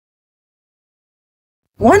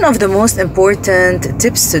One of the most important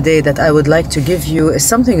tips today that I would like to give you is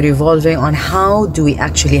something revolving on how do we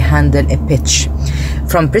actually handle a pitch.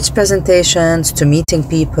 From pitch presentations to meeting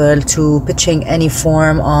people to pitching any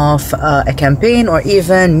form of a campaign or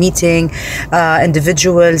even meeting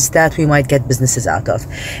individuals that we might get businesses out of.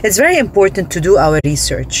 It's very important to do our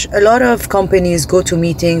research. A lot of companies go to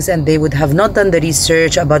meetings and they would have not done the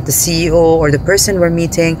research about the CEO or the person we're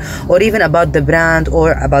meeting, or even about the brand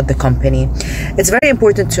or about the company. It's very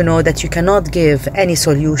important to know that you cannot give any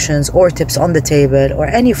solutions or tips on the table or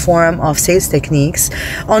any form of sales techniques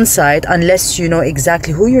on site unless you know exactly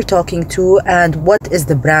who you're talking to and what is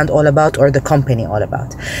the brand all about or the company all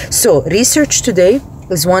about. So research today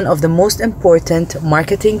is one of the most important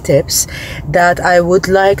marketing tips that I would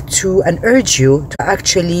like to and urge you to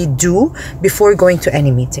actually do before going to any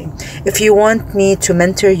meeting. If you want me to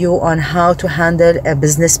mentor you on how to handle a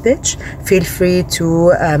business pitch, feel free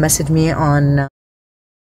to message me on